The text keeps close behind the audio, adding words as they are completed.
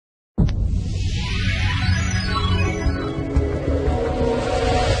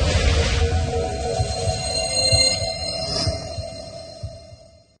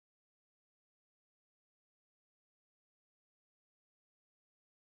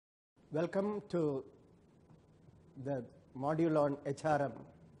Welcome to the module on HRM,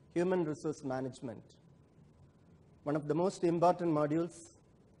 Human Resource Management, one of the most important modules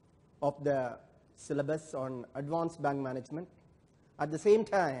of the syllabus on advanced bank management. At the same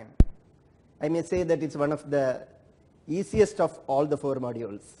time, I may say that it's one of the easiest of all the four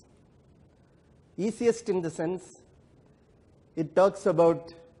modules. Easiest in the sense, it talks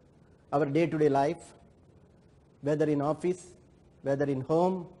about our day-to-day life, whether in office, whether in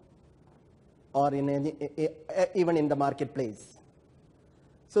home, or in any, even in the marketplace.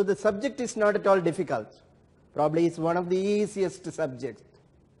 So the subject is not at all difficult. Probably it's one of the easiest subjects.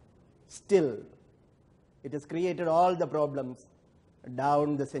 Still, it has created all the problems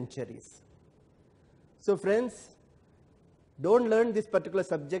down the centuries. So friends, don't learn this particular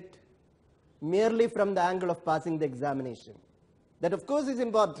subject merely from the angle of passing the examination. That of course is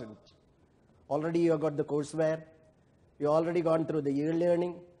important. Already you have got the courseware, you already gone through the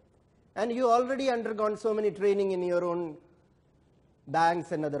e-learning, and you already undergone so many training in your own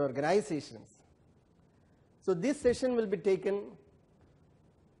banks and other organizations. So this session will be taken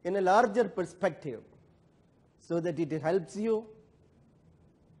in a larger perspective so that it helps you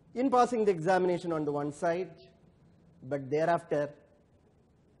in passing the examination on the one side, but thereafter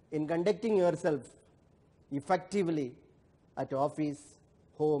in conducting yourself effectively at office,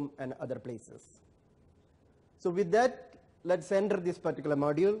 home, and other places. So with that, let's enter this particular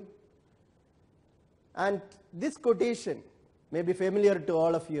module. And this quotation may be familiar to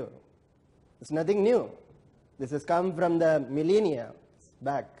all of you. It's nothing new. This has come from the millennia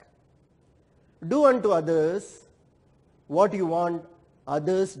back. Do unto others what you want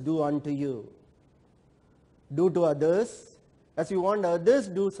others do unto you. Do to others as you want others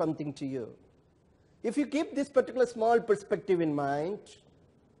do something to you. If you keep this particular small perspective in mind,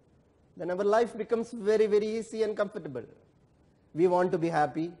 then our life becomes very, very easy and comfortable. We want to be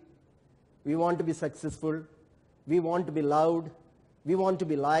happy. We want to be successful. We want to be loved. We want to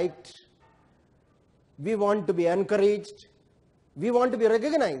be liked. We want to be encouraged. We want to be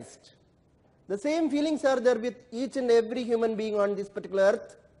recognized. The same feelings are there with each and every human being on this particular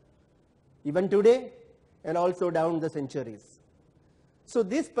earth, even today and also down the centuries. So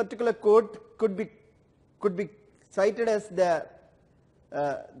this particular quote could be cited as the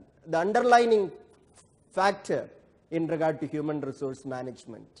underlining factor in regard to human resource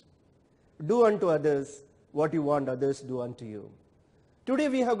management. Do unto others what you want others do unto you. Today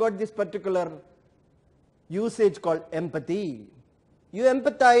we have got this particular usage called empathy. You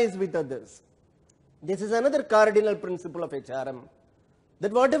empathize with others. This is another cardinal principle of HRM,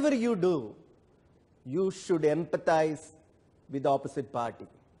 that whatever you do, you should empathize with the opposite party.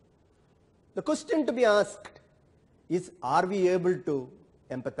 The question to be asked is, are we able to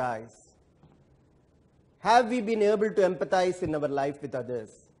empathize? Have we been able to empathize in our life with others?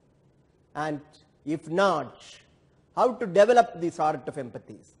 And if not, how to develop this art of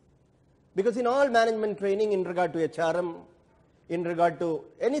empathy? Because in all management training in regard to HRM, in regard to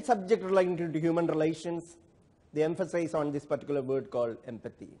any subject related to human relations, they emphasize on this particular word called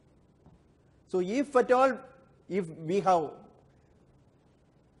empathy. So if at all, if we have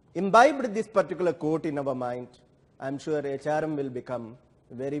imbibed this particular quote in our mind, I'm sure HRM will become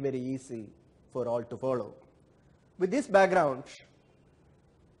very, very easy for all to follow. With this background,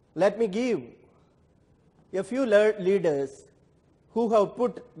 let me give a few leaders who have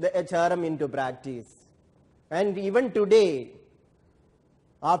put the HRM into practice. And even today,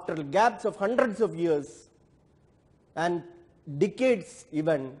 after gaps of hundreds of years and decades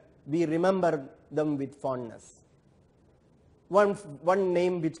even, we remember them with fondness. One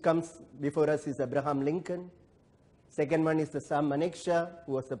name which comes before us is Abraham Lincoln. Second one is the Sam Manekshaw,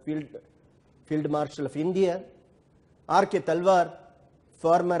 who was the Field Marshal of India. R.K. Talwar,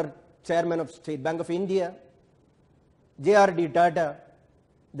 former chairman of State Bank of India. J.R.D. Tata,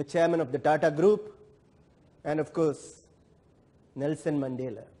 the chairman of the Tata Group. And of course, Nelson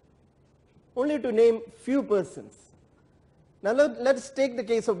Mandela. Only to name few persons. Now let's take the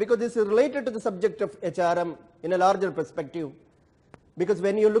case of, because this is related to the subject of HRM in a larger perspective. Because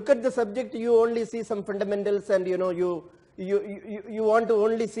when you look at the subject, you only see some fundamentals, and you want to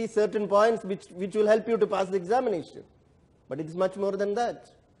only see certain points which will help you to pass the examination. But it is much more than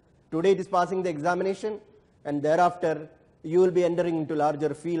that. Today it is passing the examination, and thereafter you will be entering into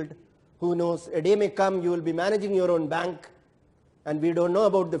larger field. Who knows, a day may come you will be managing your own bank, and we don't know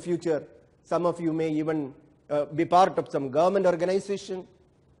about the future. Some of you may even be part of some government organization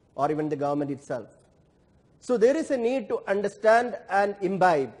or even the government itself. So there is a need to understand and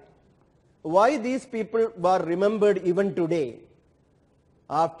imbibe why these people were remembered even today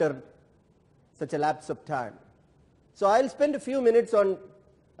after such a lapse of time. So I'll spend a few minutes on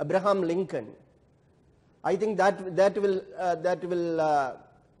Abraham Lincoln, I think that will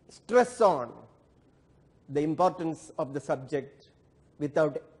stress on the importance of the subject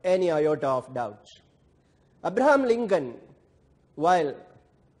without any iota of doubt. Abraham Lincoln, while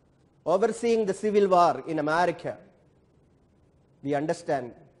overseeing the Civil War in America, we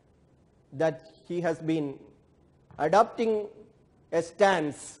understand that he has been adopting a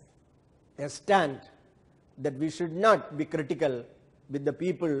stand that we should not be critical with the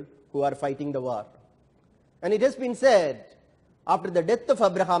people who are fighting the war. And it has been said, after the death of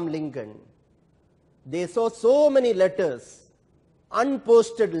Abraham Lincoln, they saw so many letters,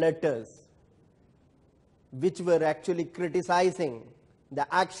 unposted letters, which were actually criticizing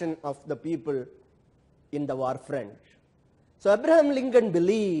the action of the people in the war front. So Abraham Lincoln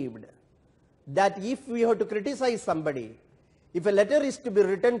believed that if we have to criticize somebody, if a letter is to be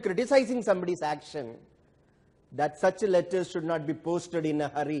written criticizing somebody's action, that such letters should not be posted in a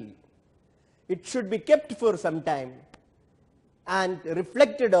hurry. It should be kept for some time and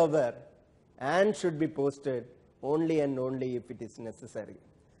reflected over and should be posted only and only if it is necessary.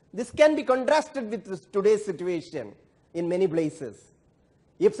 This can be contrasted with today's situation in many places.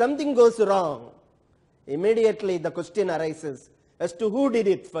 If something goes wrong, immediately the question arises as to who did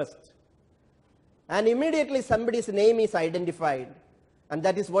it first. And immediately somebody's name is identified, and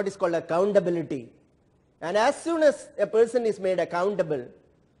that is what is called accountability. And as soon as a person is made accountable,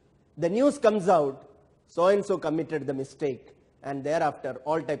 the news comes out, so and so committed the mistake, and thereafter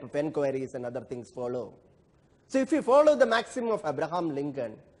all type of enquiries and other things follow. So if you follow the maxim of Abraham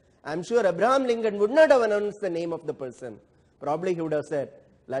Lincoln, I'm sure Abraham Lincoln would not have announced the name of the person. Probably he would have said,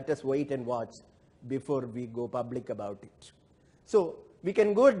 let us wait and watch before we go public about it. So we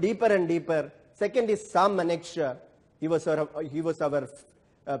can go deeper and deeper. Second is Sam Manekshaw. He was our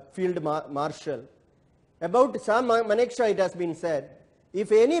field marshal. About Sam Manekshaw, it has been said,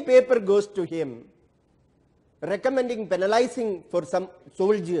 if any paper goes to him recommending penalizing for some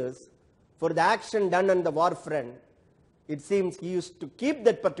soldiers for the action done on the war front, it seems he used to keep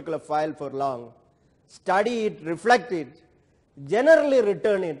that particular file for long, study it, reflect it, generally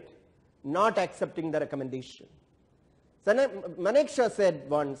return it, not accepting the recommendation. Manekshaw said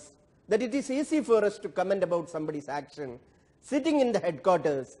once that it is easy for us to comment about somebody's action sitting in the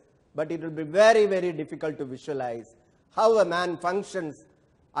headquarters, but it will be very, very difficult to visualize how a man functions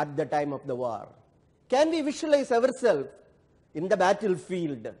at the time of the war. Can we visualize ourselves in the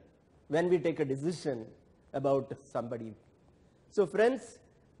battlefield when we take a decision about somebody? So friends,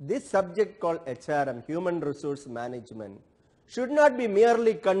 this subject called HRM, Human Resource Management, should not be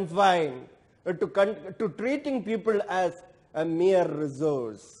merely confined to treating people as a mere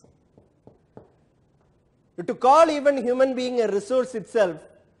resource. To call even human being a resource itself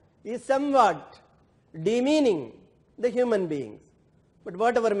is somewhat demeaning the human beings. But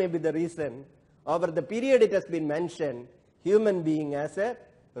whatever may be the reason, over the period it has been mentioned, human being as a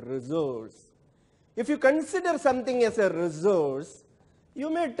resource. If you consider something as a resource, you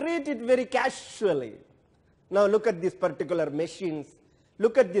may treat it very casually. Now look at these particular machines,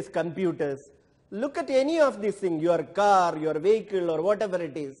 look at these computers, look at any of these things, your car, your vehicle, or whatever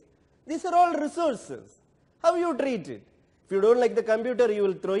it is. These are all resources. How you treat it? If you don't like the computer, you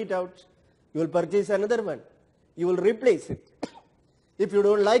will throw it out. You will purchase another one. You will replace it. If you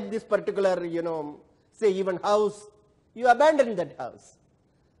don't like this particular, say even house, you abandon that house.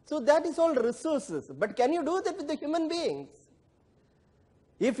 So that is all resources. But can you do that with the human beings?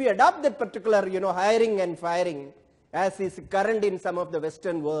 If you adopt that particular, hiring and firing, as is current in some of the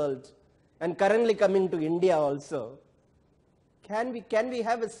Western world, and currently coming to India also, can we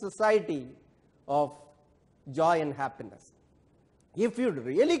have a society of joy and happiness? If you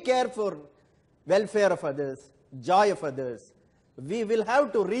really care for welfare of others, joy of others, we will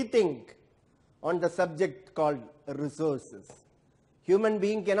have to rethink on the subject called resources. Human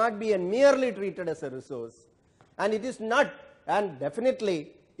being cannot be merely treated as a resource, and it is not, and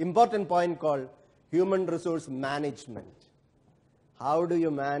definitely important point called human resource management. How do you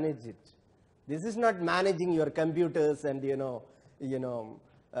manage it? This is not managing your computers and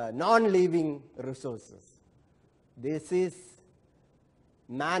non-living resources. This is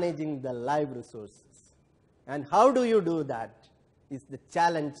managing the live resources. And how do you do that is the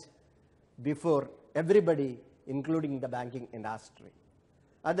challenge before everybody, including the banking industry.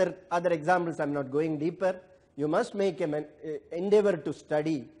 Other examples, I'm not going deeper. You must make an endeavor to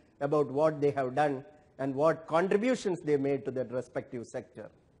study about what they have done and what contributions they made to their respective sector.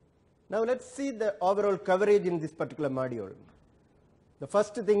 Now let's see the overall coverage in this particular module. The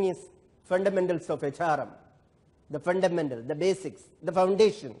first thing is fundamentals of HRM. The basics, the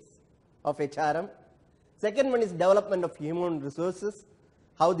foundations of HRM. Second one is development of human resources.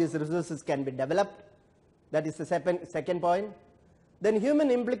 how these resources can be developed. That is the second point. Then human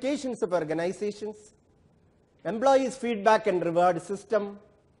implications of organizations, employees' feedback and reward system,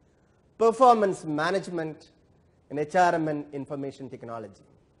 performance management, and HRM and information technology.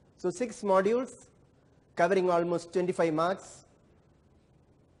 So 6 modules covering almost 25 marks,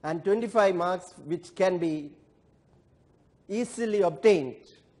 and 25 marks which can be easily obtained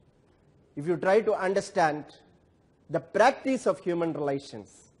if you try to understand the practice of human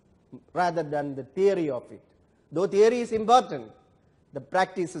relations rather than the theory of it. Though theory is important, the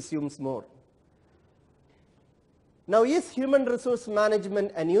practice assumes more. Now, is human resource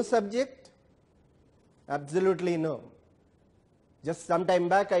management a new subject? Absolutely no. Just some time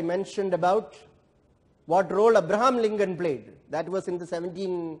back I mentioned about what role Abraham Lincoln played. That was in the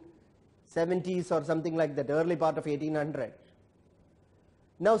 1770s or something like that, early part of 1800.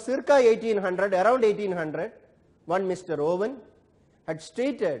 Now, circa 1800, around 1800, one Mr. Owen had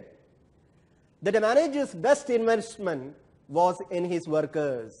stated that a manager's best investment was in his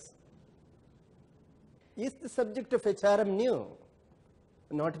workers. Is the subject of HRM new?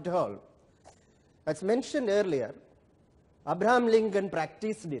 Not at all. As mentioned earlier, Abraham Lincoln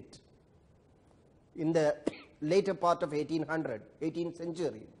practiced it in the later part of 18th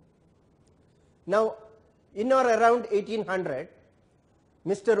century. Now, in or around 1800,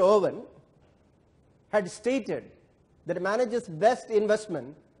 Mr. Owen had stated that a manager's best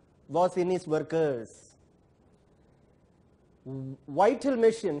investment was in his workers. Vital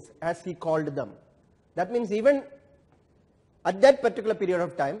machines, as he called them. That means even at that particular period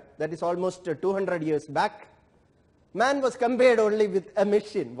of time, that is almost 200 years back, man was compared only with a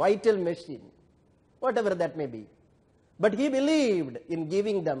machine, vital machine, whatever that may be. But he believed in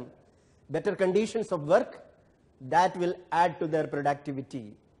giving them better conditions of work that will add to their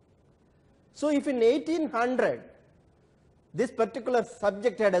productivity. So if in 1800 this particular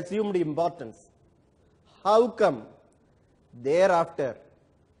subject had assumed importance, how come thereafter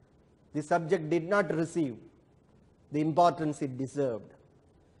the subject did not receive the importance it deserved?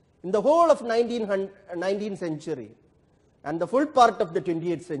 In the whole of 19th century and the full part of the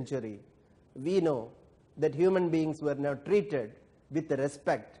 20th century, we know that human beings were now treated with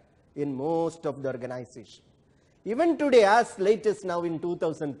respect in most of the organization. Even today, as late as now in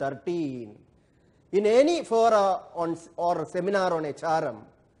 2013, in any fora or seminar on HRM,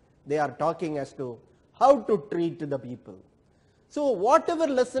 they are talking as to how to treat the people. So whatever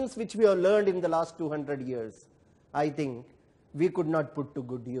lessons which we have learned in the last 200 years, I think we could not put to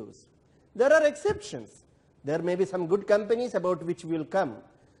good use. There are exceptions. There may be some good companies about which we will come.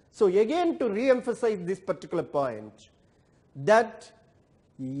 So again, to re-emphasize this particular point, that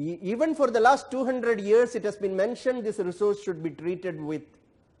even for the last 200 years it has been mentioned this resource should be treated with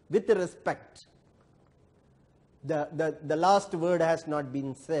respect. The last word has not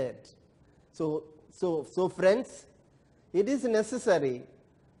been said. So friends, it is necessary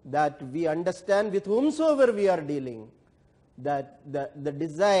that we understand with whomsoever we are dealing that the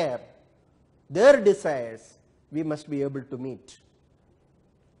desire, their desires, we must be able to meet.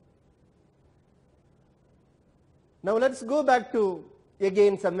 Now let's go back to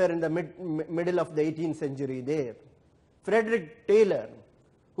again somewhere in the middle of the 18th century there. Frederick Taylor,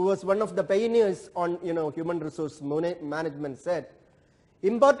 who was one of the pioneers on human resource management, said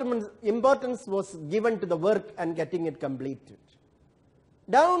importance was given to the work and getting it completed.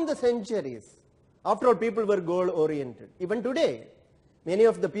 Down the centuries, after all, people were goal oriented. Even today, many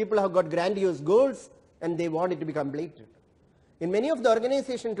of the people have got grandiose goals and they want it to be completed. In many of the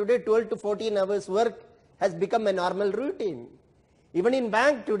organizations today, 12 to 14 hours work has become a normal routine. Even in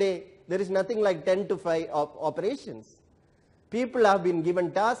bank today, there is nothing like 10 to 5 operations. People have been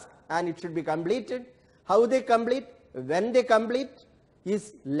given tasks and it should be completed. How they complete, when they complete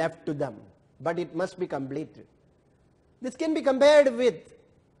is left to them, but it must be completed. This can be compared with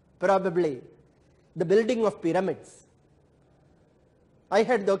probably the building of pyramids. I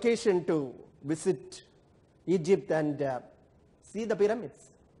had the occasion to visit Egypt and see the pyramids.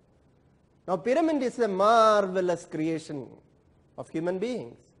 Now, pyramid is a marvelous creation of human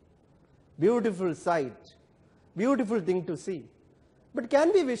beings. Beautiful sight, beautiful thing to see. But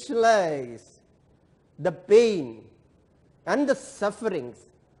can we visualize the pain and the sufferings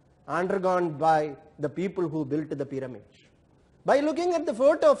undergone by the people who built the pyramid? By looking at the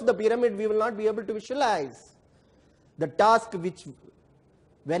photo of the pyramid, we will not be able to visualize the task which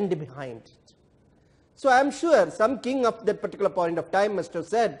went behind it. So I am sure some king of that particular point of time must have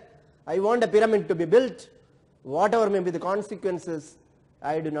said, I want a pyramid to be built. Whatever may be the consequences,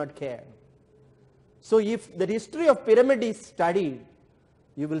 I do not care. So if the history of pyramid is studied,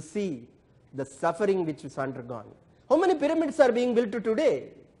 you will see the suffering which is undergone. How many pyramids are being built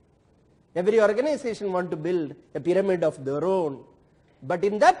today? Every organization wants to build a pyramid of their own. But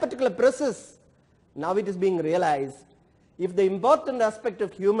in that particular process, now it is being realized, if the important aspect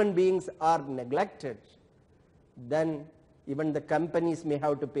of human beings are neglected, then even the companies may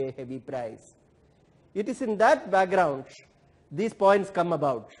have to pay a heavy price. It is in that background these points come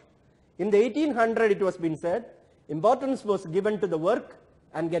about. In the 1800, it was been said, importance was given to the work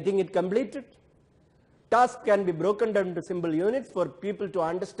and getting it completed. Tasks can be broken down into simple units for people to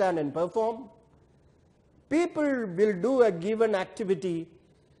understand and perform. People will do a given activity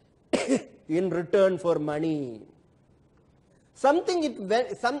in return for money. Something went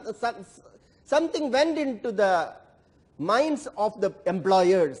into the minds of the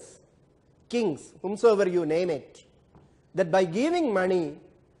employers, kings, whomsoever you name it, that by giving money,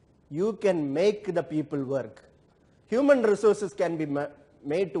 you can make the people work. Human resources can be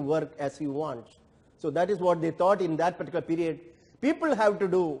made to work as you want. So that is what they thought in that particular period. People have to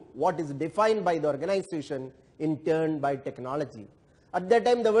do what is defined by the organization in turn by technology. At that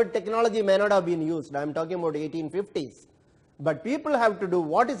time, the word technology may not have been used. I am talking about 1850s. But people have to do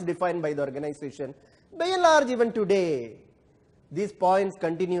what is defined by the organization. By and large, even today, these points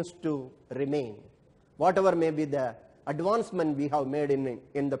continues to remain. Whatever may be the advancement we have made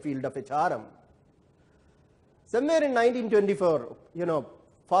in the field of HRM. Somewhere in 1924,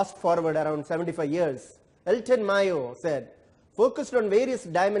 fast forward around 75 years, Elton Mayo said, focused on various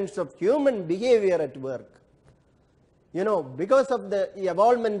dimensions of human behavior at work. Because of the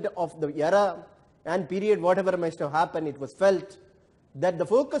evolvement of the era and period, whatever must have happened, it was felt that the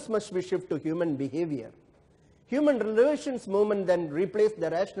focus must be shifted to human behavior. Human relations movement then replaced the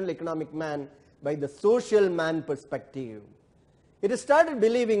rational economic man by the social man perspective. It started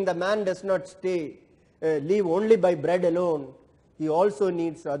believing the man does not live only by bread alone. He also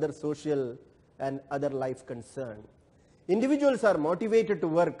needs other social and other life concern. Individuals are motivated to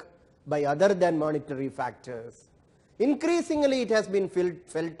work by other than monetary factors. Increasingly, it has been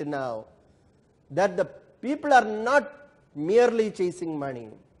felt now that the people are not merely chasing money.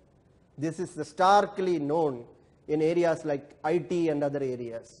 This is starkly known in areas like IT and other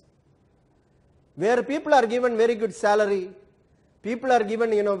areas, where people are given very good salary, people are given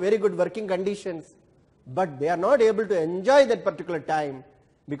very good working conditions, but they are not able to enjoy that particular time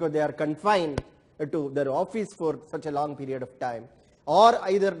because they are confined to their office for such a long period of time, or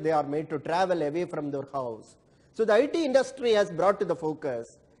either they are made to travel away from their house. So the IT industry has brought to the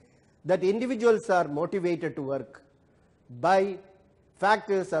focus that individuals are motivated to work by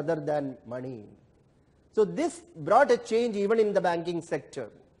factors other than money. So this brought a change even in the banking sector.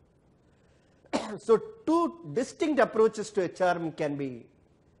 So two distinct approaches to HRM can be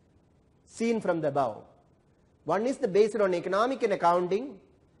seen from the above. One is based on economic and accounting,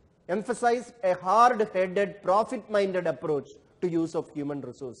 emphasize a hard-headed, profit-minded approach to use of human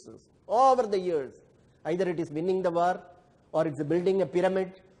resources. Over the years, either it is winning the war, or it's building a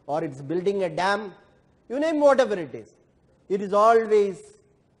pyramid, or it's building a dam, you name whatever it is. It is always,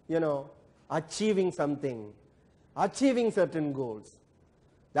 achieving something, achieving certain goals.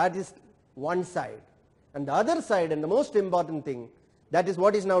 That is one side. And the other side, and the most important thing, that is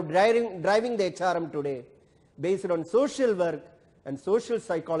what is now driving the HRM today, based on social work and social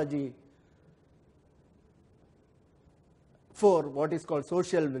psychology for what is called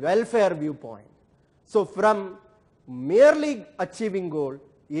social welfare viewpoint. So from merely achieving goal,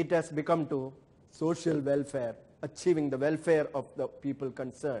 it has become to social welfare, achieving the welfare of the people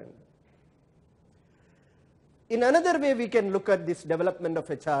concerned. In another way, we can look at this development of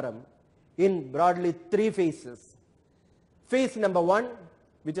HRM in broadly three phases. Phase number one,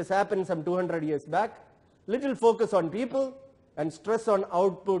 which has happened some 200 years back, little focus on people and stress on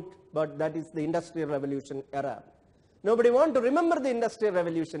output, but that is the Industrial Revolution era. Nobody wants to remember the Industrial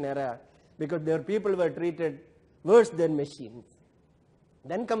Revolution era because their people were treated worse than machines.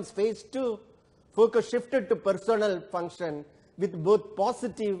 Then comes phase two, focus shifted to personal function with both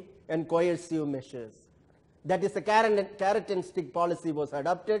positive and coercive measures. That is, the carrot and stick policy was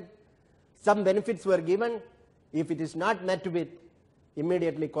adopted. Some benefits were given. If it is not met with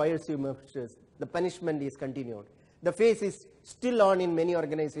immediately coercive measures, the punishment is continued. The phase is still on in many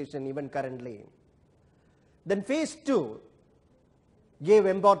organizations even currently. Then phase two gave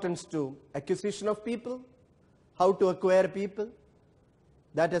importance to acquisition of people, how to acquire people.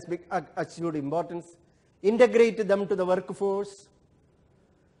 That has achieved importance. Integrate them to the workforce,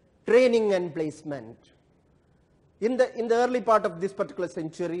 training and placement. In the early part of this particular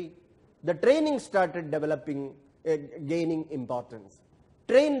century, the training started developing, gaining importance.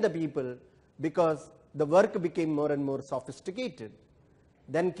 Train the people because the work became more and more sophisticated.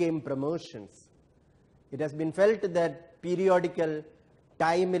 Then came promotions. It has been felt that periodical,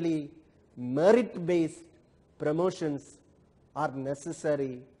 timely, merit-based promotions are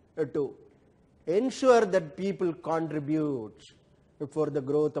necessary to ensure that people contribute for the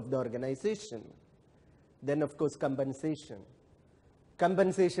growth of the organization. Then, of course, compensation.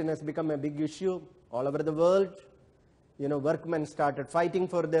 Compensation has become a big issue all over the world. Workmen started fighting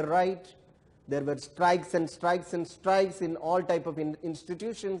for their right. There were strikes and strikes and strikes in all type of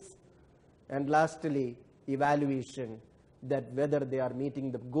institutions. And lastly, evaluation, that whether they are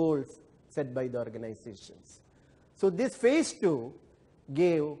meeting the goals set by the organizations. So this phase 2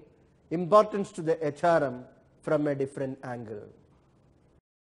 gave importance to the HRM from a different angle.